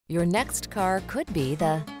Your next car could be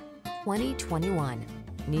the 2021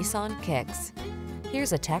 Nissan Kicks.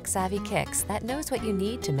 Here's a tech-savvy Kicks that knows what you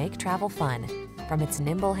need to make travel fun. From its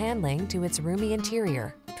nimble handling to its roomy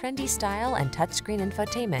interior, trendy style, and touchscreen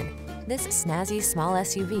infotainment, this snazzy small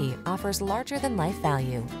SUV offers larger-than-life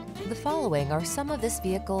value. The following are some of this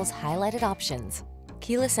vehicle's highlighted options: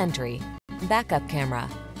 keyless entry, backup camera,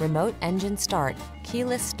 remote engine start,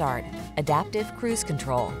 keyless start, adaptive cruise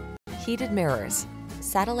control, heated mirrors,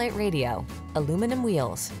 satellite radio, aluminum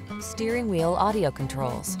wheels, steering wheel audio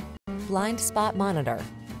controls, blind spot monitor.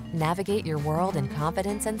 Navigate your world in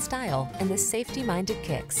confidence and style in this safety-minded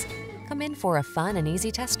Kicks. Come in for a fun and easy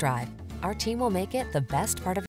test drive. Our team will make it the best part of